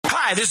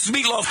Hi, this is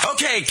Meatloaf.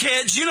 Okay,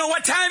 kids, you know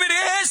what time it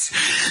is?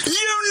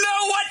 You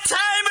know what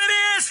time it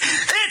is?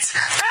 It's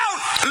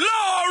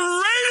Outlaw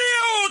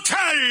Radio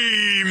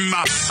time!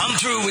 I'm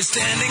through with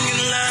standing in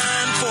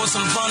line for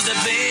some fun to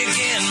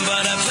begin,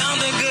 but I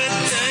found a good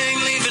thing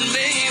leaving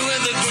me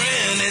with a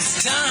grin.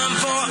 It's time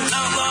for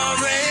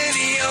Outlaw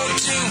Radio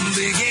to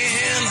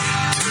begin.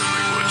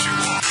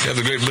 You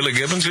have the great Billy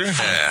Gibbons here?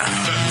 Yeah.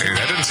 Hey,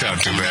 that didn't sound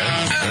too bad.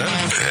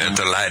 Had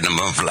to lighten them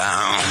up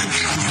loud.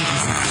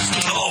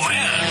 Oh,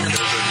 man.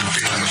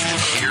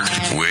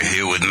 We're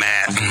here with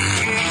Matt.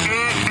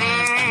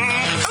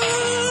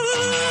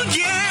 Oh,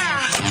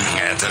 yeah.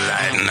 Had to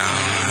lighten up.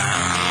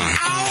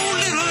 Oh,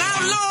 little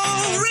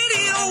Outlaw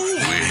Radio.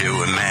 We're here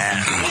with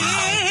Matt.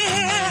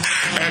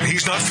 Yeah. And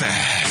he's not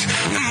fat.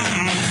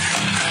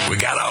 We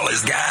got all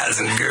these guys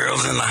and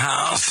girls in the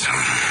house.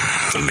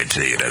 Let me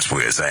tell you, that's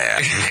where it's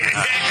at.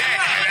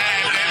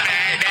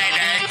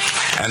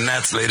 And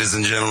that's, ladies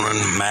and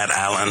gentlemen, Matt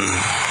Allen.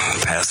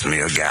 Pass me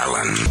a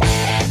gallon.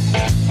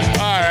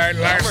 All right,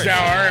 last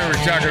hour,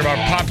 we're talking about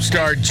pop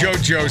star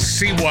JoJo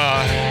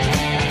Siwa.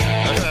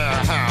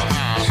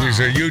 She's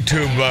a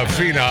YouTube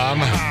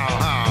phenom.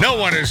 No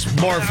one is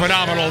more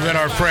phenomenal than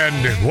our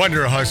friend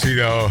Wonder Hussy,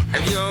 though.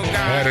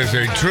 That is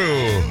a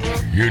true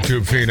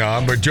YouTube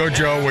phenom. But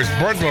JoJo was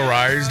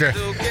burglarized.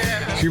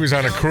 She was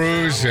on a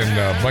cruise, and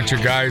a bunch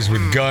of guys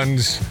with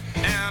guns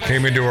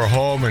came into her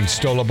home and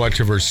stole a bunch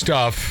of her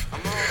stuff.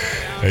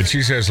 And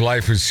she says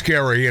life is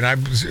scary, and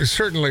I'm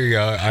certainly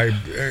I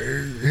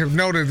have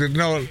noted that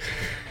no.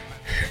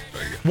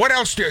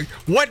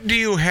 What do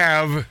you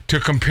have to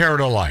compare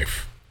to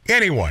life?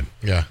 Anyone?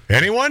 Yeah.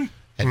 Anyone?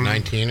 At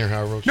 19 or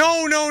however old?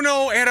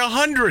 No. At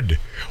 100.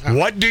 Oh.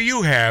 What do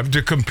you have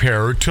to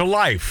compare to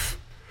life?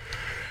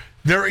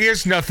 There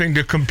is nothing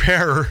to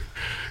compare.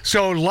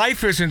 So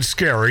life isn't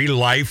scary.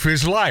 Life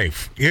is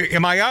life.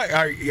 Am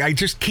I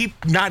just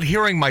keep not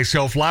hearing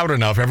myself loud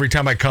enough every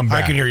time I come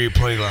back. I can hear you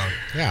plenty loud.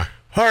 Yeah.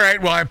 All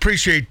right. Well, I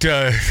appreciate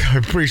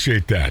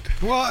that.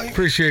 Well,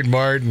 appreciate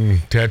Martin,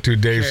 Tattoo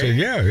Dave saying,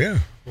 yeah.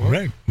 Well,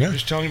 right. Yeah.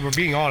 Just telling you, we're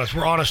being honest.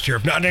 We're honest here.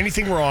 If not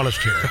anything, we're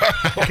honest here.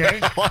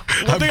 Okay?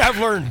 One thing I've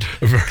learned.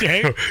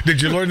 Okay?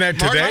 Did you learn that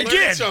today? I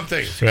did.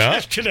 Something. Yeah?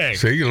 Just today.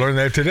 See, you learned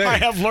that today. I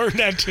have learned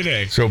that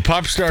today. So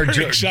pop star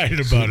excited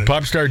about it.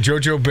 Pop star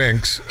JoJo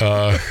Binks,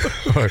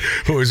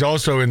 who is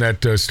also in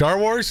that Star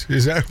Wars.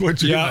 Is that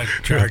what you? Yeah,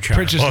 Jar Jar.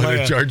 Princess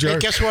Leia. Jar Jar. Hey,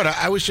 guess what?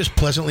 I was just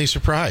pleasantly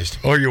surprised.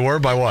 Oh, you were?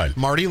 By what?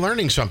 Marty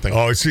learning something.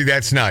 Oh, see,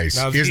 that's nice.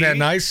 Now, Isn't that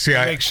nice? See,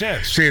 that makes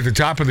sense. See, at the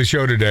top of the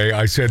show today,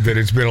 I said that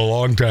it's been a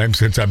long time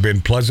since I've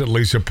been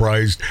pleasantly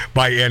surprised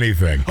by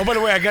anything. Oh, by the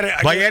way, I got it.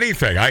 By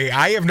anything.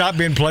 I have not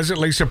been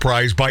pleasantly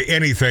surprised by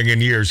anything in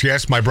years.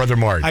 Yes, my brother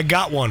Mart. I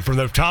got one from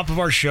the top of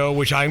our show,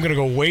 which I'm going to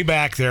go way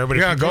back there. But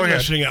if yeah, go ahead.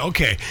 Listening,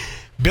 okay.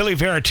 Billy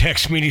Vera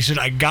texted me and he said,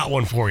 I got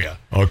one for you.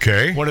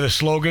 Okay. One of the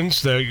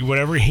slogans,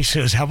 whatever, he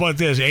says, how about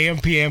this? AM,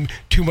 PM,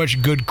 too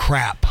much good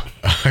crap.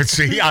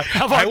 See,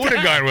 I would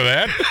have gone with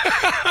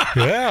that.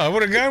 Yeah, I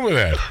would have gone with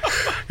that.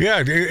 Yeah,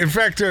 in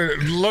fact,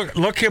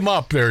 look him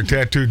up there,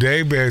 Tattoo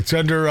Dave. It's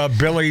under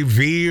Billy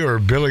V or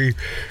Billy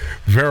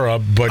Vera.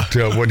 But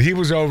when he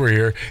was over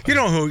here, you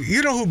know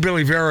who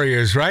Billy Vera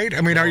is, right? I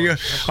mean, are you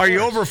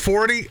over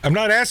 40? I'm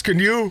not asking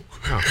you.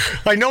 No.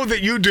 I know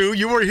that you do.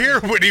 You were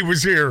here when he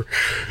was here.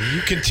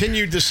 You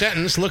continued the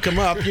sentence. Look him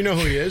up. You know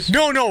who he is.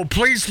 No,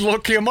 please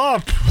look him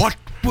up. What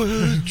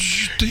would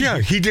you do? Yeah,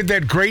 he did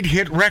that great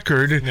hit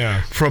record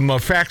from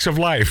Facts of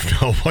Life.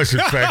 No, it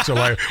wasn't Facts of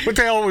Life. What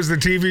the hell was the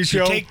TV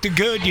show? You take the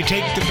good, you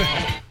take the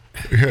bad.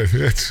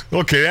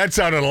 Okay, that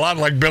sounded a lot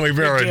like Billy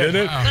Vera, didn't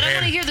it? But I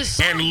want to hear the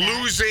song. And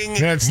losing.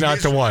 That's not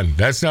the one.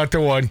 That's not the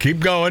one. Keep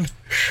going.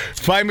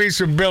 Find me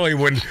some Billy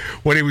when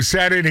he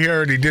sat in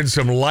here and he did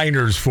some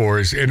liners for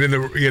us. And in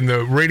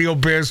the radio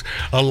biz,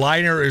 a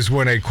liner is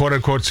when a quote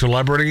unquote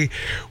celebrity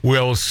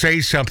will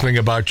say something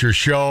about your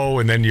show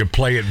and then you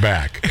play it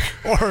back.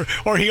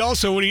 Or he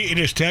also, when in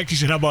his text, he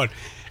said, "How about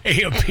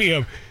AM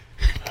PM?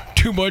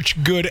 Too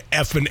much good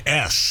F and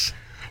S."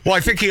 Well, I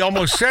think he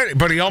almost said it,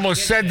 but he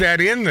almost said that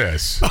in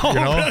this. Oh, you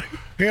know? really?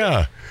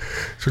 Yeah.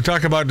 So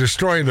talk about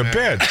destroying the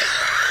bid.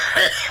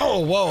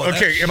 Oh, whoa.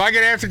 Okay, am I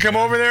going to have to come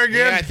over there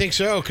again? Yeah, I think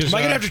so. Am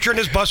I going to have to turn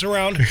this bus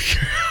around?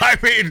 I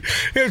mean,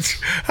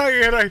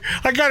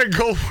 I got to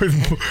go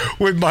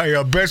with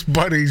my best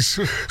buddy's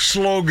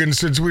slogan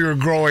since we were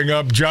growing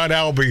up, John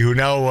Albee, who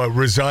now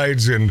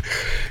resides in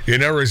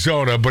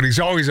Arizona, but he's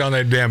always on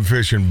that damn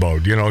fishing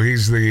boat. You know,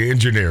 he's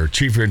the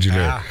chief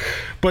engineer.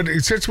 But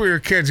since we were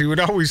kids, he would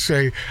always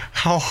say,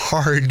 how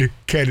hard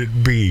can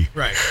it be?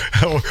 Right.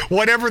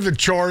 Whatever the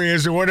chore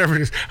is or whatever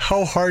it is,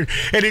 how hard.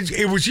 And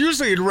it was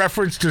usually in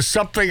reference to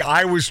something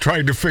I was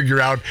trying to figure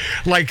out,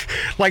 like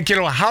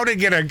how to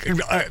get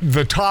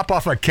the top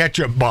off a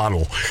ketchup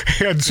bottle.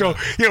 And so,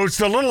 it's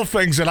the little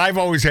things that I've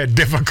always had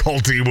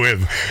difficulty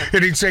with.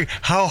 And he'd say,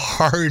 how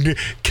hard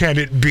can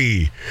it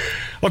be?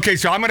 Okay,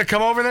 so I'm going to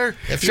come over there.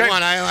 If you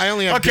want, I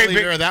only have Billy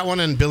Vera, that one,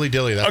 and Billy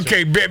Dilly. That's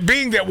okay,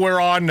 being that we're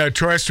on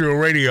terrestrial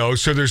radio, Radio,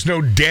 so there's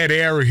no dead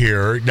air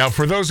here. Now,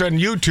 for those on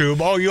YouTube,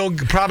 you'll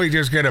probably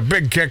just get a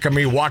big kick of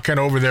me walking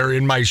over there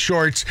in my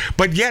shorts,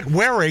 but yet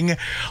wearing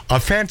a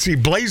fancy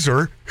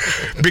blazer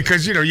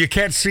because, you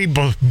can't see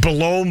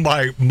below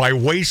my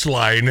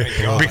waistline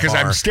because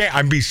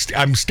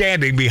I'm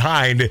standing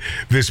behind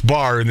this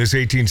bar in this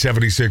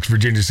 1876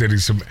 Virginia City,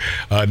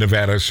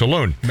 Nevada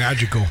saloon.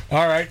 Magical.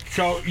 All right,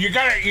 so you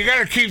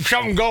gotta keep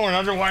something going,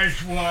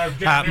 otherwise we'll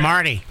have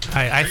Marty,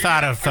 I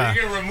thought of... Are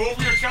you going to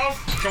remove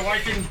yourself so I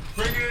can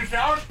figure this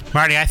out?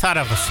 Marty, I thought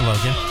of a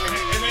slogan.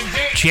 And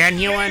then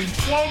Genuine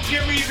won't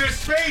give me the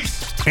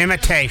space.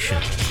 imitation.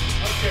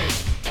 Okay,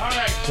 all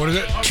right. What is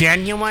it?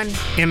 Genuine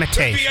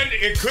imitation.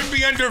 It could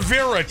be under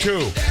Vera,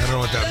 too. I don't know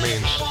what that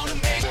means.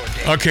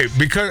 Okay,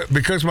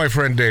 because my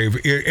friend Dave,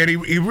 and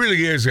he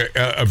really is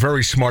a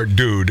very smart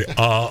dude,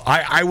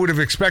 I would have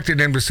expected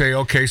him to say,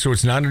 okay, so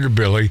it's not under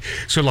Billy,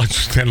 so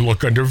let's then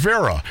look under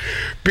Vera.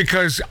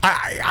 Because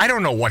I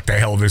don't know what the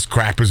hell this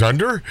crap is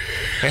under.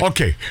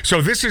 Okay,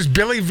 so this is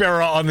Billy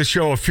Vera on the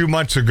show a few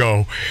months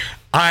ago.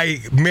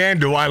 Man,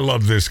 do I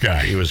love this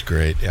guy. He was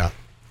great, yeah.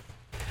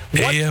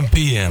 AM,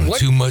 PM,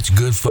 too much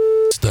good stuff.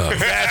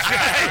 That's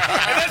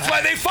right. And that's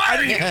why they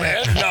fired you,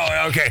 man.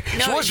 No, okay.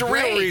 No, so what's the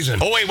great. real reason?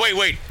 Oh,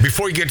 wait.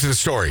 Before you get to the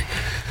story,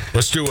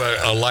 let's do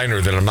a liner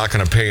that I'm not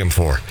going to pay him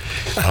for.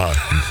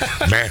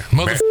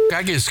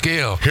 I get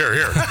scale.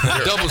 Here.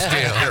 Double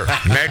scale. Here.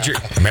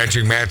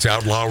 Magic Matt's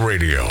Outlaw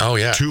Radio. Oh,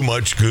 yeah. Too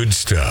much good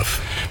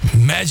stuff.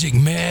 Magic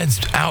Max.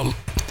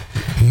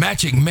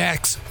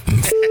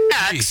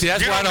 See,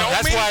 that's why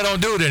I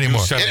don't do it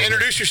anymore.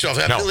 Introduce yourself.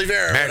 That's Billy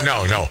Vera.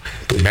 No.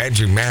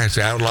 Magic Matt's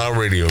Outlaw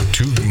Radio.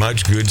 Too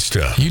much good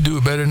stuff. You do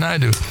it better than I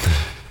do.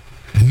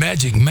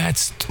 Magic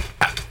Matt's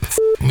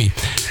me.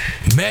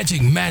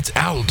 Magic Matt's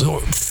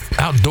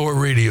outdoor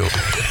radio.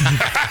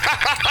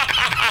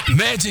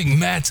 Magic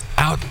Matt's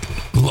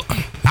Outlaw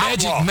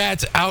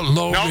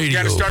No, Radio. you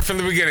got to start from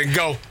the beginning.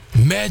 Go.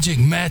 Magic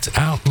Matt's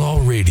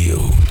Outlaw Radio.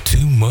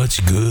 Too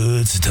much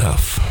good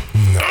stuff.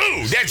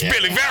 Oh, that's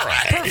Billy Vera.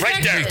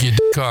 Right there. Take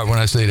your card when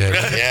I say that.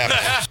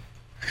 Yeah.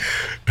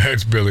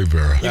 That's Billy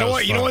Vera. You know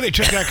what? You know why they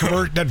took that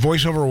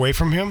voiceover away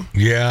from him?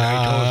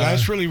 Yeah.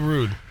 That's really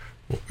rude.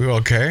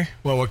 Okay.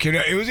 Well,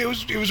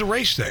 it was a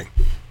race thing,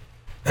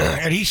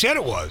 and he said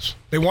it was.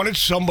 They wanted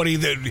somebody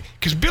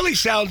because Billy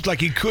sounds like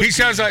he could.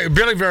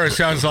 Billy Vera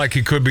sounds like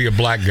he could be a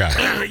black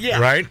guy. Yeah.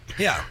 Right.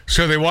 Yeah.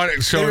 So they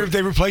wanted. So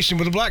they replaced him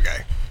with a black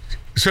guy.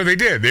 So they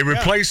did. They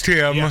replaced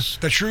him. Yes.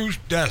 The true.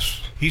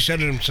 Yes. He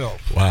said it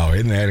himself. Wow,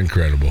 isn't that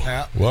incredible?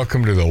 Yeah.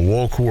 Welcome to the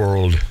woke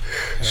world.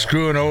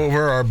 Screwing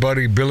over our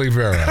buddy Billy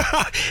Vera.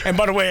 And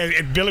by the way,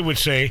 Billy would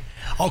say,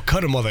 "I'll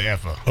cut him, mother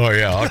effer." Oh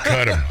yeah, I'll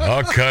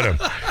cut him.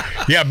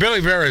 Yeah, Billy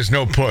Vera is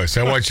no puss.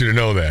 I want you to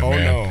know that,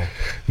 man.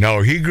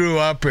 No, he grew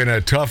up in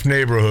a tough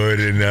neighborhood,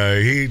 and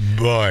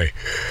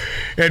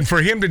and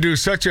for him to do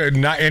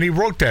and he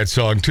wrote that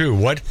song too.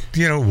 What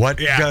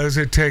does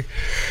it take?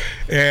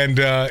 And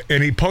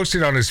he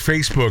posted on his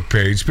Facebook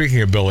page.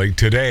 Speaking of Billy,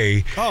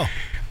 today. Oh.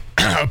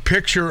 A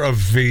picture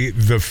of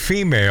the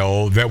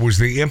female that was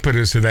the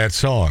impetus of that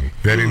song,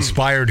 that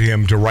inspired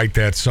him to write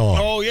that song.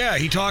 Oh, yeah,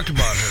 he talked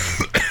about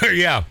her.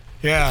 Yeah.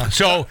 Yeah.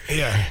 So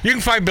you can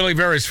find Billy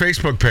Vera's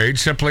Facebook page,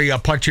 simply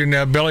punch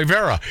in Billy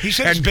Vera. He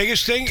said his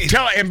biggest thing...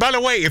 And by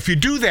the way, if you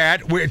do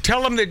that,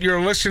 tell him that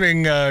you're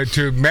listening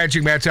to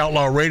Magic Matt's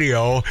Outlaw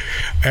Radio,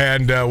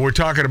 and we're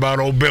talking about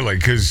old Billy,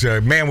 because,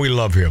 man, we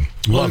love him.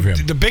 Love him.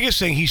 The biggest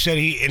thing he said,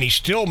 he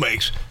still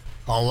makes...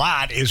 a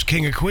lot is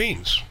King of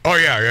Queens. Oh,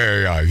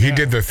 yeah. He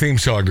did the theme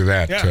song to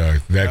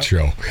that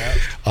show.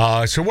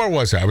 Yeah. So where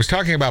was I? I was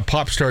talking about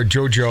pop star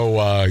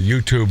JoJo,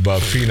 YouTube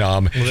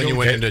phenom. Well, then you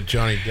went into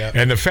Johnny Depp.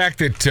 And the fact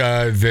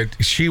that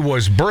she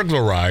was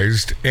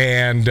burglarized,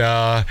 and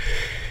the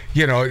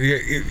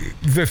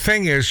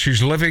thing is,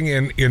 she's living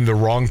in the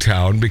wrong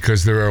town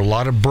because there are a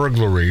lot of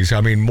burglaries.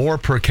 I mean, more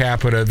per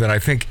capita than I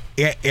think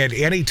at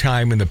any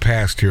time in the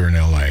past here in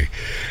L.A.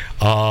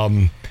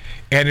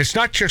 And it's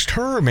not just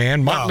her,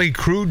 man. Motley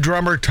Crue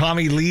drummer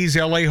Tommy Lee's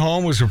L.A.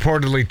 home was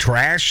reportedly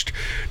trashed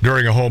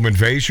during a home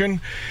invasion.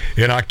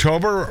 In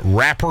October,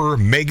 rapper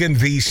Megan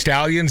Thee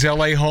Stallion's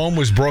L.A. home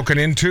was broken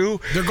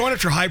into. They're going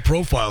after high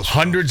profiles.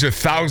 Hundreds of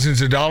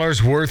thousands of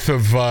dollars worth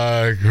of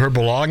her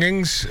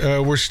belongings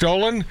were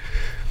stolen.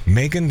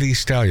 Megan Thee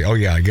Stallion. Oh,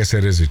 yeah, I guess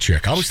that is a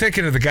chick. I was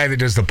thinking of the guy that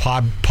does the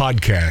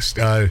podcast.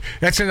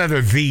 That's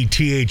another Thee,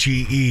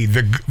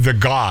 the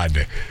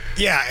God.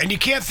 Yeah, and you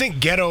can't think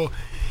ghetto...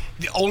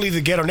 only the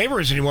ghetto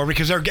neighborhoods anymore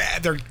because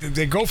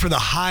they go for the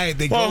high.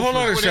 Hold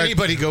on a second.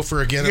 Anybody go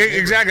for a ghetto?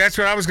 Exactly, that's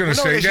what I was going to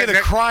say. They say the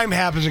crime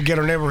happens in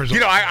ghetto neighborhoods.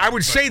 I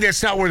would say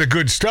that's not where the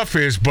good stuff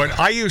is, but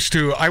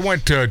I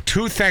went to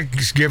 2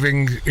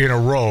 Thanksgiving in a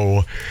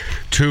row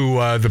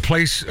to the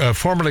place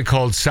formerly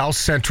called South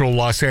Central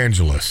Los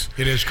Angeles.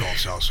 It is called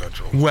South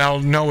Central. Well,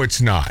 no, it's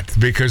not,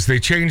 because they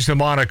changed the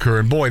moniker,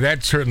 and boy,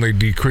 that certainly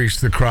decreased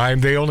the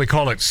crime. They only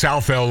call it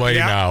South LA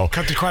now.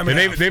 Cut the crime in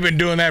half. They've been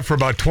doing that for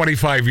about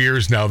 25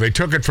 years now. They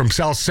They took it from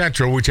South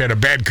Central, which had a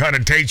bad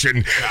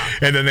connotation,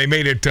 and then they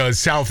made it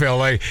South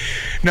L.A.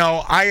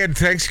 No, I had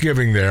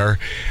Thanksgiving there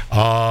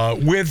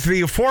with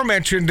the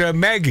aforementioned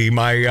Maggie,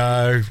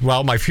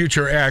 my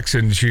future ex,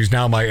 and she's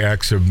now my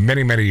ex of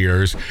many, many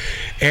years.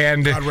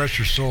 And God rest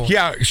her soul.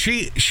 Yeah,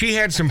 she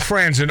had some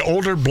friends, an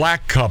older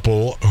black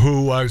couple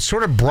who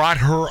sort of brought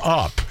her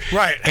up.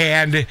 Right.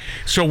 And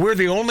so we're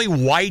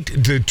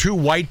the two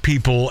white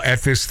people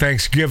at this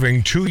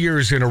Thanksgiving 2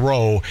 years in a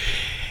row.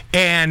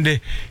 And,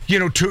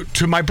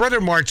 to my brother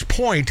Mark's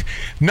point,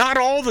 not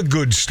all the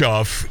good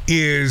stuff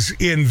is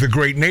in the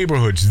great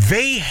neighborhoods.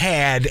 They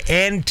had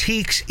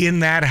antiques in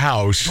that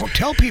house. Don't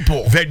tell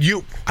people.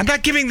 I'm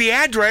not giving the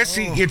address.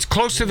 It's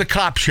close to the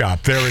cop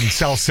shop there in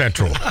South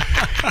Central.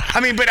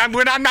 But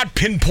I'm not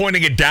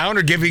pinpointing it down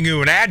or giving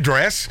you an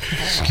address.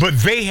 But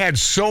they had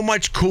so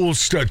much cool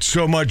stuff,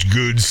 so much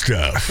good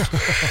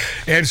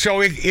stuff. And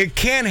so it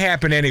can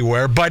happen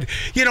anywhere. But,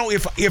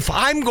 if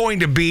I'm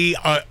going to be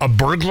a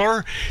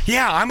burglar,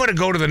 yeah, I'm going to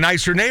go to the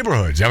nicer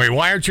neighborhoods.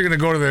 Why aren't you going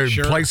to go to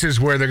the places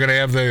where they're going to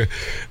have the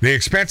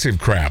expensive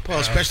crap? Well,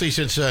 especially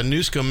since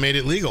Newscomb made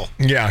it legal.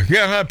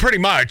 Yeah, pretty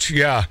much,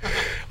 yeah.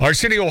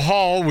 Arsenio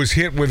Hall was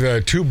hit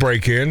with 2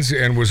 break-ins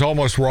and was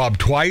almost robbed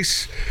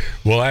twice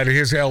while at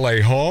his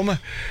L.A. home.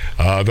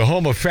 The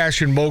home of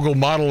fashion mogul,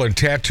 model, and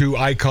tattoo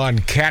icon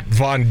Kat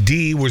Von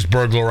D was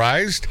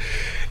burglarized.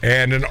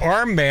 And an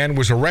armed man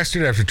was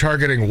arrested after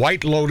targeting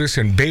White Lotus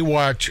and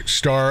Baywatch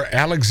star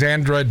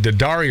Alexandra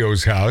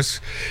Daddario's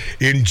house.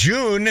 In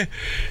June,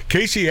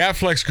 Casey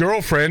Affleck's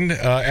girlfriend,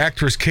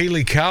 actress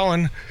Kaylee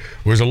Cowan,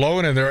 was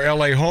alone in their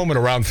L.A. home at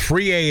around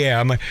 3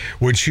 a.m.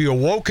 when she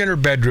awoke in her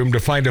bedroom to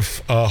find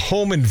a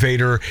home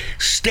invader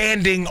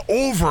standing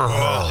over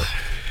her.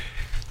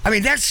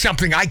 That's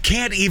something I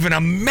can't even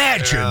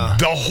imagine.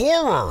 The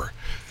horror.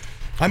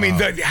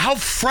 How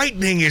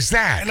frightening is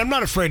that? And I'm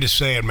not afraid to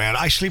say it, man.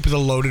 I sleep with a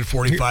loaded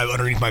 45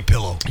 underneath my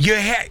pillow.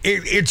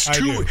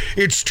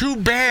 It's too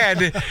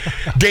bad,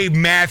 Dave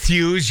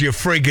Matthews, you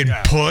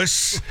friggin'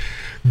 puss.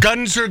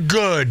 Guns are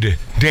good,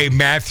 Dave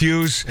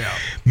Matthews. Yeah.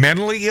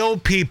 Mentally ill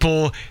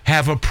people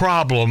have a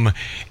problem,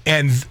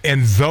 and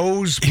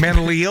those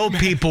mentally ill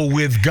people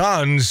with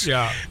guns,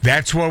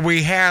 that's where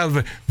we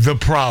have the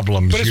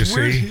problems, but it's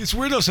weird. See? It's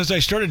weird, though, since I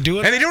started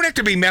doing it. And they don't have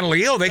to be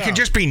mentally ill. They can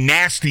just be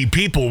nasty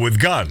people with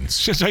guns.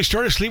 Since I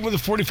started sleeping with a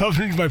 45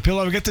 underneath my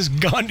pillow, I got this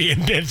gun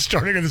indent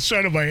starting on the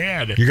side of my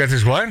head. You got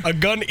this what? A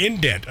gun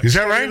indent. Is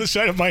that right? On the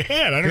side of my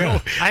head. I don't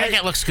know. I think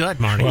it looks good,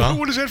 Marty. Well,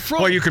 what is that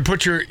from? Well, you could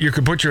put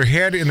your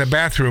head in the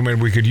bathroom,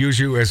 and we could use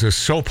you as a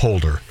soap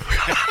holder.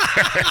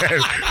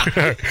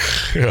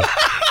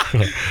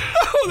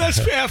 Oh, that's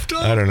effed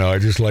up. I don't know. I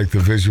just like the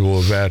visual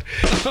of that.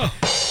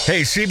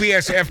 Hey,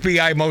 CBS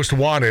FBI Most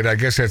Wanted. I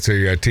guess that's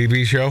a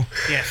TV show.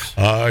 Yes.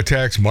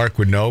 Attacks. Mark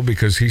would know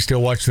because he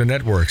still watched the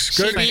networks.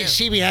 Good.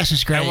 CBS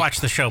is great. I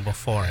watched the show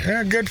before it.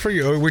 Yeah, good for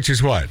you. Which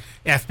is what?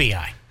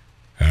 FBI.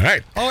 All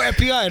right. Oh,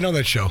 FBI. I know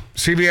that show.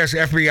 CBS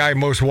FBI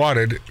Most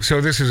Wanted.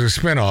 So this is a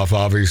spinoff,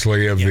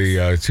 obviously, of the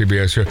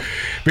CBS show,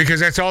 because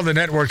that's all the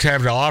networks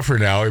have to offer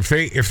now. If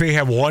they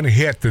have one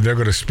hit, then they're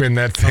going to spin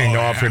that thing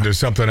off into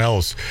something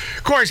else.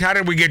 Of course, how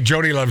did we get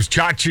Jody Loves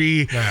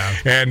Chachi? Yeah.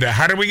 And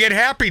how did we get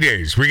Happy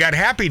Days? We got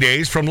Happy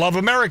Days from Love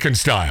American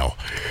Style.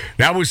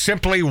 That was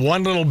simply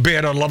one little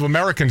bit on Love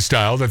American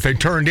Style that they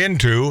turned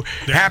into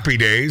Happy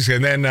Days,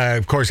 and then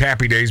of course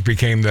Happy Days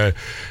became the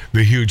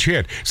huge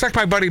hit. It's like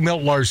my buddy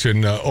Milt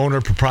Larson,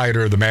 owner,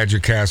 proprietor of the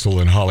Magic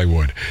Castle in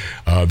Hollywood,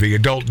 the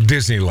adult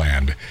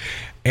Disneyland.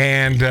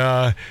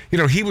 And,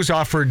 he was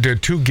offered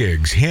 2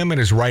 gigs, him and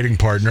his writing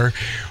partner.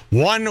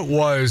 One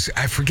was,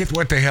 I forget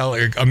what the hell,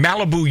 a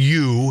Malibu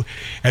U,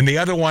 and the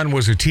other one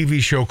was a TV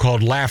show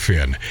called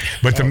Laugh-In.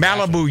 But the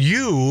Malibu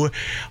U,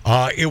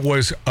 it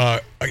was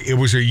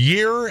a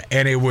year,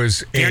 and it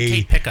was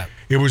Guaranteed pickup.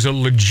 It was a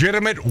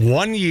legitimate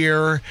 1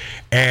 year,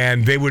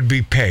 and they would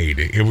be paid.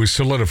 It was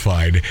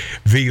solidified.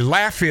 The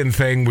Laugh-In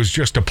thing was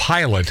just a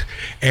pilot,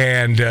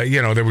 and,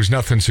 there was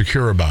nothing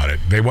secure about it.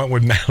 They went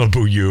with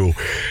Malibu U,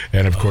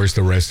 and, of course,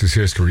 the rest is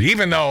history.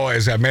 Even though,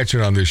 as I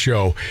mentioned on this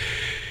show,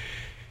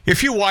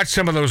 if you watch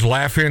some of those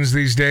Laugh-Ins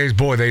these days,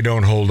 boy, they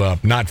don't hold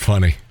up. Not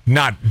funny.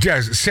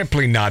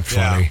 Simply not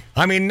funny.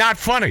 Yeah. Not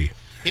funny.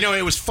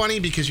 It was funny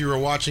because you were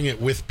watching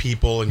it with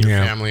people and your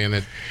family, and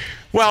it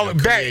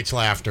creates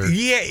laughter.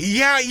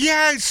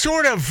 Yeah,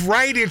 sort of,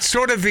 right? It's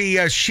sort of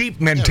the sheep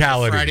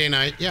mentality. Friday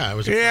night, it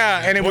was.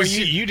 And it was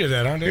you did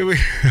that,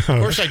 huh? Of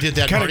course, I did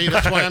that, Marty.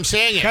 That's why I'm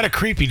saying it. Kind of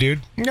creepy,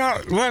 dude. No,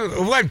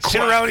 sit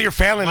around with your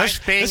family. Let's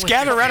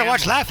gather around and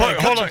watch Laugh-In.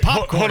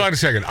 Hold on a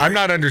second. I'm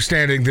not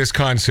understanding this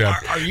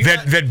concept.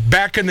 That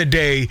back in the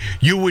day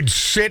you would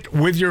sit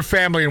with your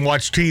family and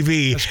watch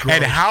TV,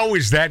 and how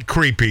is that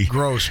creepy?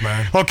 Gross,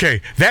 man.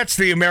 Okay, that's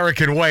the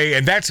American way,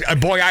 and that's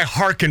boy, I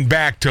hearken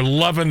back to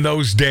loving those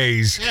those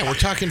days. Yeah, we're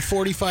talking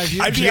 45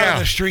 years. I'd be out on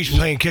the streets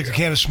playing kick a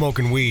can of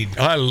smoking weed.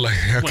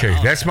 Okay,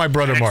 that's my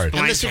brother Martin.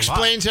 And this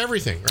explains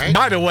everything, right?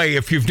 By the way,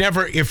 if you've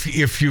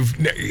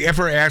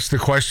ever asked the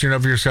question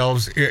of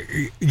yourselves,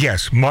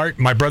 yes,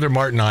 my brother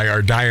Martin and I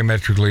are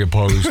diametrically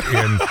opposed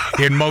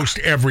in most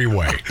every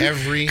way.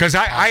 Because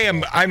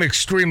I'm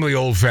extremely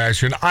old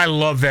fashioned. I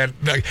love that.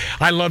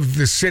 I love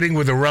the sitting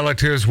with the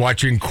relatives,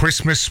 watching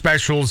Christmas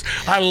specials.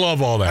 I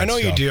love all that. I know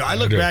stuff. you do. I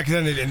look back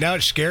then, and now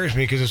it scares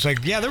me because it's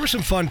like, yeah, there were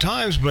some fun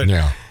times, but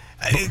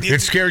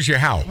it scares you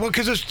how? Well,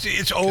 because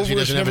it's over.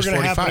 It's never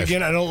going to happen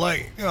again. I don't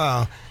like.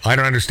 I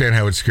don't understand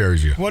how it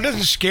scares you. Well, it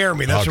doesn't scare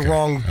me. That's the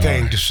wrong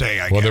thing to say.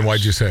 I guess. Then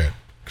why'd you say it?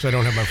 Because I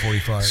don't have my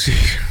 45.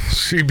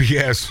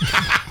 CBS.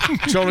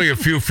 It's only a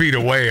few feet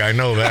away. I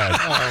know that.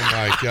 Oh,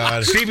 my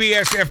God.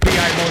 CBS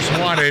FBI Most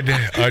Wanted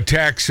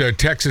attacks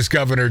Texas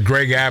Governor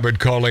Greg Abbott,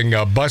 calling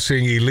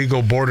busing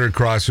illegal border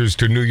crossers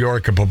to New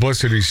York a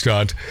publicity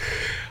stunt.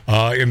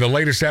 In the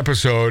latest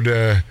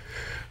episode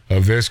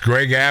of this,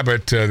 Greg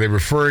Abbott, they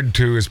referred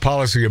to his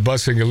policy of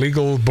busing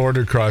illegal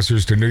border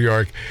crossers to New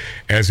York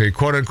as a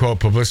quote-unquote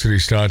publicity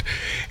stunt.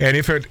 And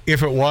if it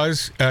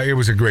was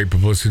a great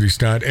publicity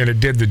stunt, and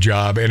it did the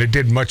job, and it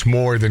did much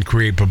more than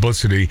create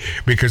publicity,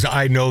 because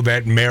I know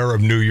that mayor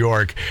of New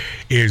York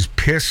is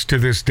pissed to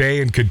this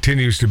day and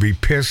continues to be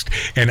pissed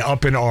and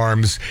up in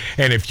arms.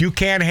 And if you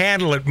can't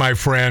handle it, my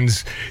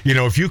friends,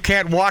 if you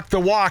can't walk the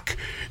walk,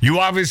 you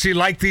obviously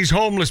like these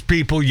homeless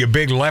people, you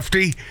big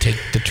lefty. Take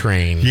the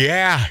train.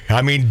 Yeah.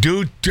 I mean,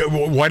 do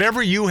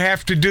whatever you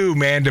have to do,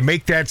 man, to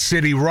make that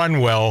city run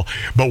well.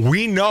 But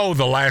we know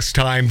the last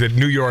time that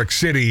New York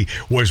City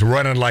was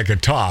running like a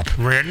top.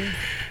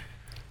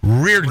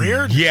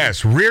 Reardon?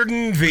 Yes,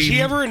 Reardon. Was he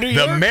ever in New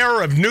York? The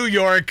mayor of New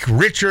York,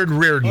 Richard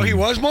Reardon. Oh, he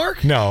was,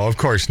 Mark? No, of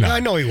course not.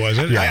 I know he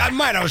wasn't. Yeah.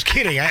 I was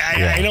kidding.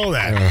 I know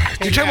that.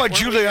 You're talking about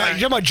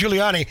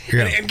Giuliani.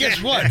 Yeah. And guess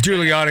what?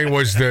 Giuliani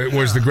was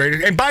the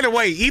greatest. And by the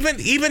way, even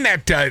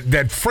that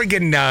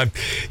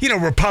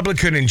friggin'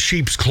 Republican in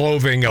sheep's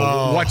clothing,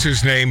 what's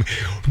his name,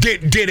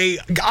 did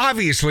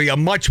obviously a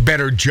much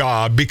better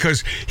job,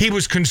 because he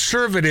was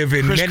conservative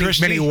in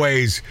many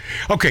ways.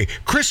 Okay,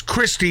 Chris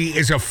Christie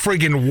is a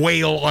friggin'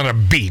 whale on a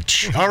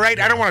beach. All right,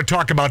 I don't want to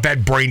talk about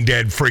that brain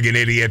dead friggin'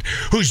 idiot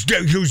who's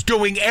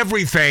doing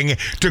everything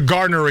to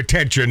garner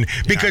attention,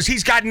 because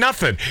he's got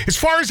nothing. As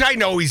far as I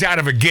know, he's out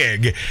of a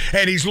gig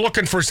and he's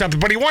looking for something,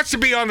 but he wants to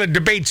be on the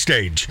debate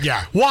stage.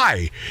 Yeah.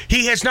 Why?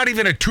 He has not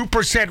even a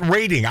 2%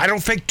 rating. I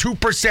don't think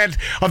 2%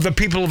 of the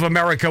people of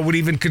America would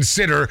even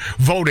consider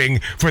voting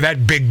for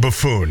that big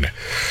buffoon.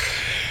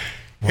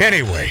 Wow.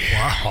 Anyway,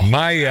 how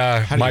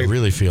do you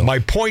really feel? My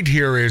point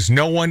here is,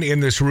 no one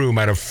in this room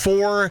out of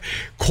 4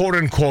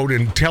 quote-unquote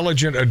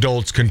intelligent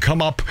adults can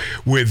come up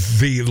with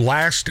the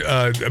last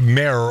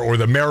mayor or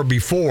the mayor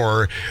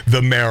before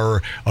the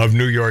mayor of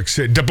New York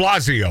City. De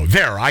Blasio.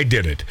 There, I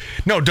did it.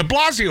 No, de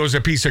Blasio's a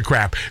piece of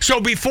crap.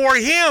 So before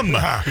him...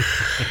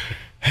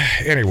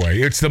 Anyway,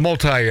 it's the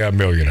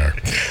multi-millionaire.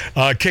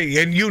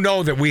 Okay, and you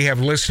know that we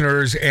have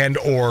listeners and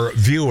or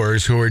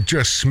viewers who are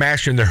just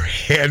smashing their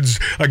heads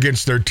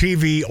against their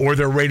TV or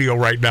their radio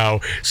right now,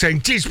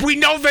 saying, "Geez, we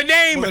know the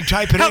name. Well,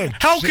 type it in.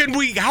 How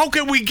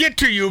can we get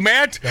to you,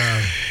 Matt?"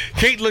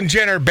 Caitlyn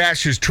Jenner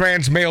bashes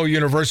trans male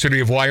University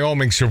of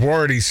Wyoming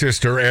sorority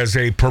sister as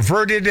a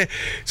perverted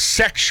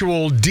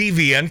sexual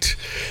deviant.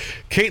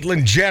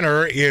 Caitlyn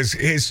Jenner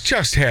is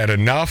just had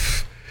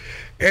enough.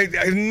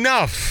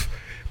 Enough.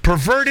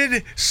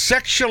 Perverted,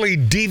 sexually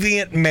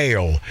deviant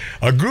male.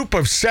 A group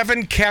of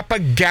 7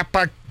 Kappa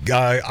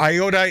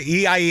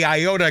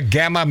Iota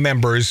Gamma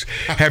members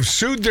have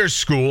sued their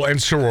school and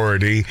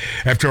sorority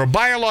after a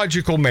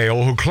biological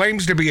male who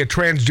claims to be a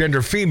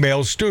transgender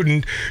female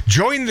student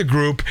joined the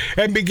group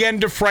and began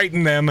to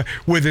frighten them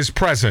with his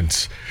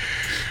presence.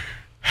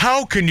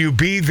 How can you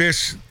be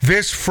this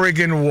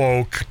friggin'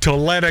 woke to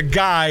let a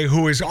guy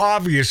who is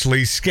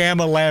obviously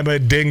scam-a-lama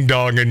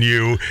ding-donging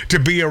you to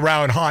be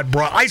around hot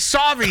bra? I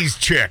saw these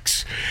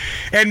chicks,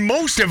 and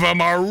most of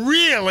them are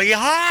really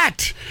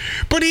hot.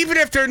 But even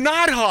if they're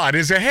not hot,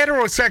 as a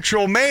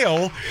heterosexual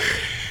male,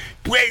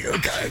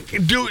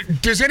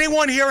 does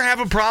anyone here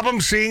have a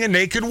problem seeing a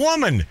naked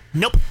woman?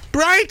 Nope.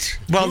 Right?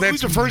 Well,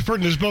 who's the first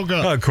person to spoke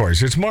up? Of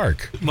course, it's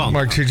Mark. Well,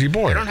 Mark T.G.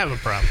 Boyer. I don't have a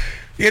problem.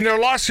 In their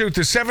lawsuit,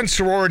 the 7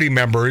 sorority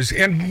members,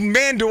 and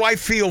man, do I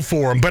feel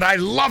for them, but I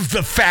love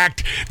the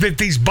fact that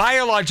these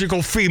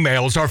biological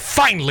females are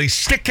finally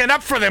sticking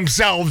up for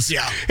themselves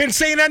and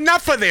saying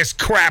enough of this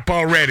crap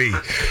already.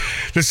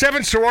 The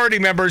 7 sorority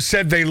members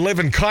said they live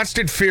in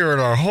constant fear in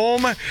our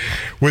home,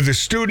 with the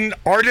student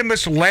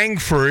Artemis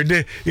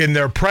Langford in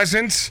their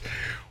presence.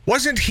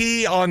 Wasn't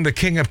he on The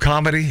King of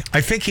Comedy? I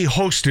think he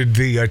hosted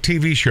the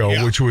TV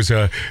show, which was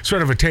a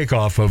sort of a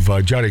takeoff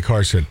of Johnny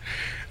Carson.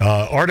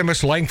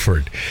 Artemis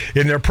Langford.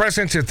 In their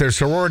presence at their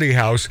sorority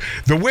house,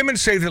 the women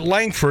say that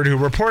Langford, who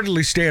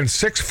reportedly stands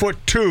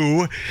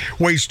 6'2",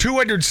 weighs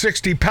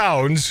 260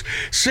 pounds,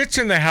 sits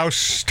in the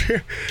house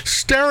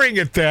staring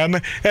at them,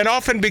 and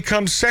often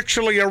becomes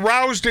sexually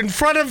aroused in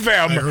front of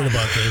them. I heard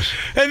about this.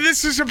 And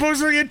this is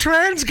supposedly a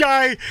trans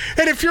guy.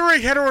 And if you're a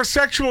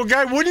heterosexual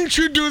guy, wouldn't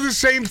you do the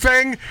same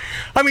thing?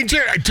 I mean,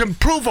 to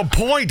prove a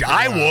point,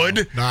 I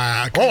would.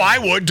 I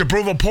would. To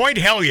prove a point,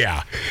 hell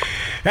yeah.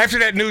 After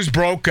that news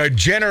broke,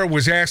 Jenner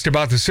was asked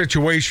about the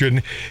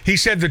situation. He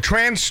said the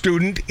trans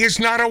student is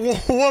not a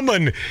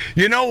woman.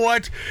 You know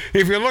what?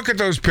 If you look at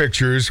those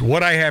pictures,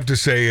 what I have to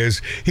say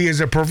is he is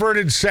a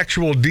perverted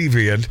sexual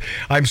deviant.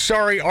 I'm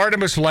sorry,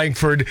 Artemis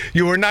Langford,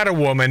 you are not a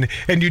woman,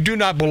 and you do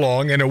not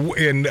belong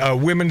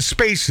in women's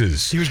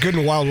spaces. He was good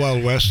in Wild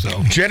Wild West,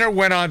 though. Jenner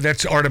went on,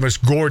 that's Artemis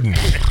Gordon.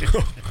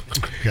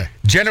 Okay.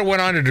 Jenner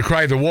went on to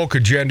decry the woke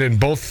agenda in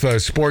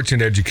both sports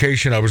and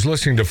education. I was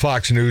listening to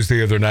Fox News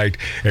the other night,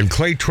 and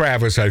Clay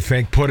Travis, I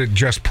think, put it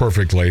just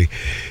perfectly.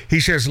 He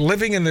says,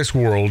 living in this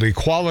world,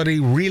 equality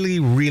really,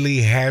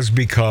 really has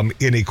become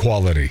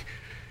inequality.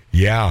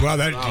 Yeah. Well,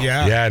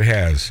 yeah, it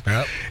has.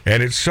 Yep.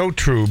 And it's so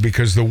true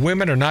because the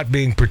women are not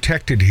being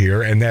protected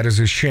here, and that is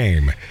a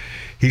shame.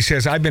 He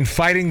says, I've been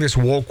fighting this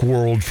woke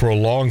world for a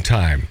long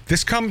time.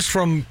 This comes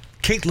from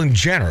Caitlyn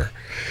Jenner.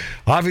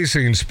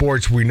 Obviously, in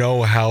sports, we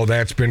know how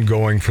that's been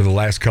going for the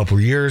last couple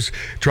of years,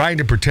 trying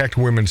to protect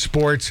women's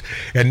sports,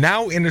 and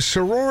now in a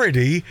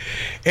sorority,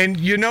 and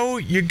you know,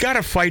 you got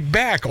to fight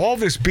back. All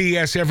this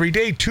BS every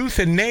day, tooth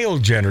and nail,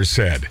 Jenner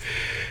said.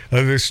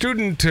 The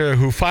student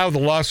who filed the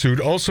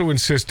lawsuit also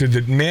insisted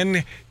that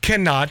men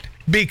cannot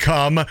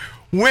become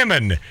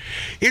women.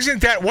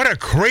 Isn't that what a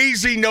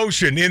crazy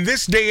notion in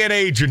this day and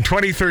age in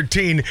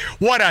 2013?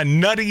 What a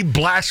nutty,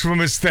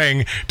 blasphemous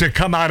thing to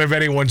come out of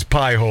anyone's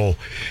pie hole.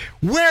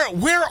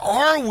 Where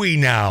are we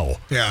now?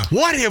 Yeah.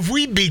 What have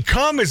we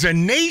become as a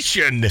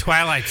nation?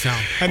 Twilight Zone.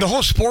 And the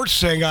whole sports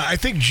thing, I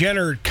think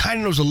Jenner kind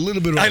of knows a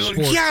little bit about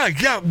sports.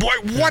 Yeah. Boy,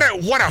 what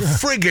a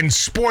friggin'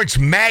 sports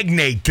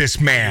magnate this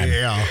man.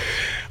 Yeah.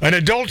 An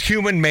adult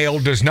human male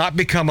does not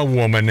become a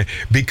woman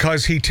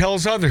because he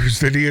tells others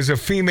that he is a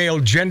female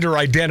gender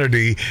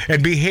identity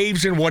and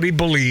behaves in what he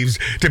believes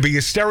to be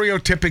a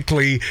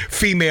stereotypically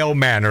female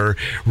manner,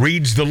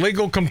 reads the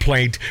legal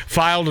complaint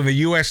filed in the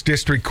U.S.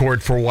 District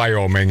Court for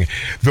Wyoming.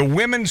 The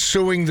women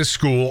suing the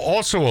school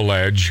also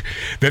allege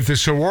that the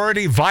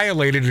sorority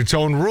violated its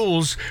own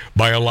rules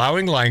by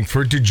allowing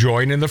Langford to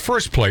join in the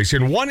first place.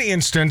 In one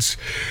instance,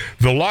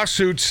 the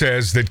lawsuit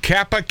says that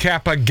Kappa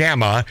Kappa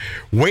Gamma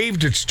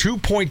waived its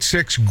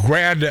 2.6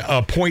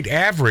 grad point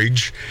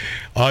average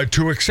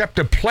to accept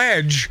a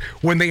pledge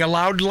when they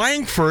allowed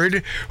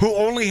Langford, who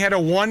only had a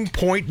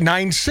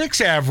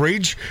 1.96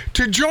 average,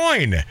 to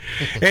join.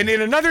 And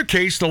in another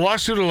case, the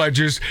lawsuit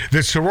alleges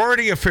that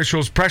sorority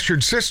officials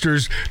pressured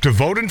sisters to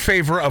vote in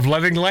favor of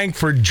letting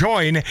Langford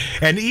join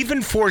and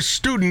even forced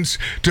students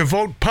to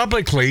vote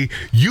publicly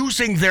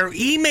using their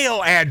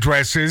email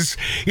addresses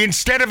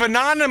instead of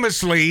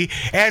anonymously,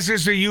 as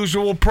is the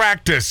usual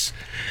practice.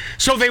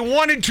 So they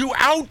wanted to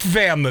out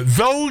them,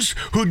 those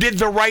who did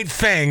the right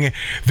thing.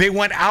 They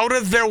went out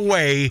of their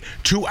way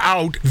to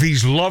out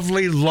these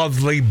lovely,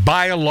 lovely,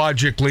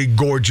 biologically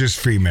gorgeous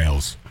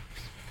females.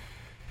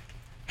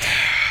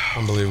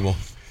 Unbelievable.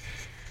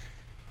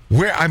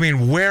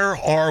 Where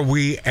are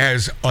we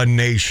as a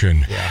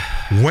nation?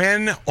 Yeah.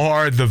 When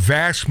are the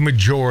vast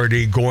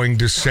majority going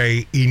to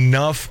say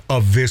enough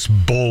of this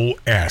bull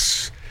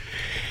S?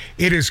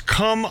 It has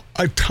come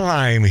a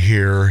time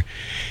here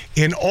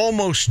in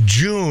almost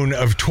June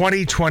of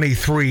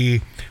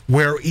 2023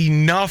 where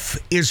enough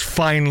is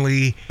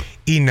finally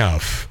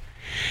enough.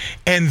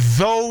 And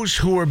those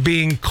who are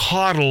being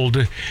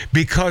coddled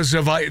because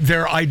of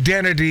their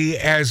identity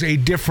as a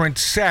different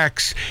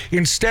sex,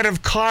 instead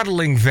of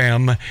coddling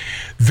them,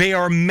 they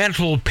are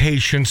mental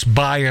patients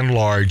by and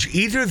large.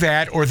 Either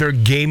that or they're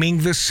gaming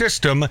the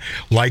system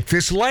like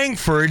this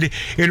Langford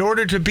in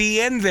order to be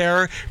in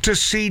there to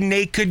see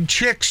naked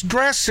chicks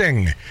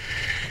dressing.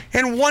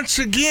 And once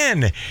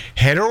again,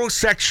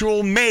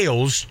 heterosexual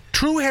males,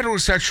 true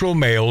heterosexual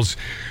males,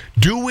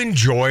 do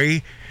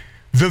enjoy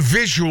the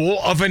visual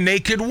of a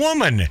naked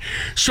woman.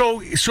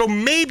 So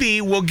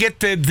maybe we'll get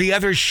the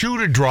other shoe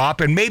to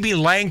drop, and maybe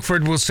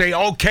Langford will say,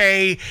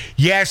 okay,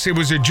 yes, it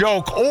was a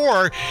joke,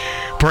 or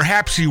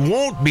perhaps he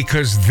won't,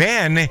 because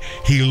then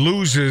he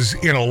loses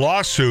in a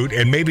lawsuit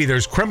and maybe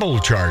there's criminal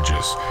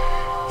charges.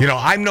 You know,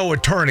 I'm no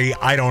attorney,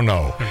 I don't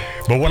know.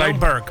 But what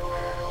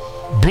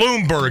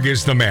Bloomberg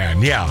is the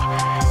man,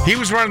 yeah. He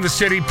was running the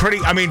city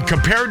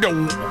compared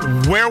to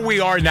where we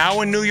are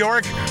now in New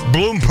York,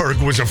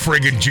 Bloomberg was a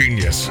friggin'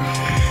 genius.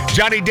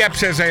 Johnny Depp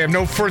says, I have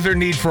no further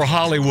need for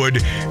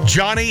Hollywood.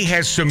 Johnny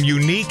has some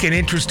unique and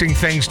interesting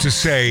things to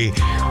say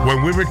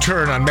when we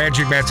return on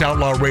Magic Matt's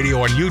Outlaw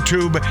Radio on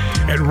YouTube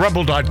and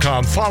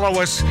Rumble.com.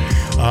 Follow us,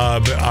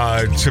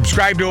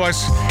 subscribe to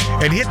us,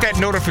 and hit that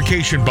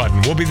notification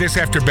button. We'll be this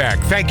after back.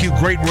 Thank you,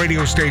 great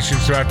radio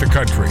stations throughout the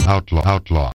country. Outlaw.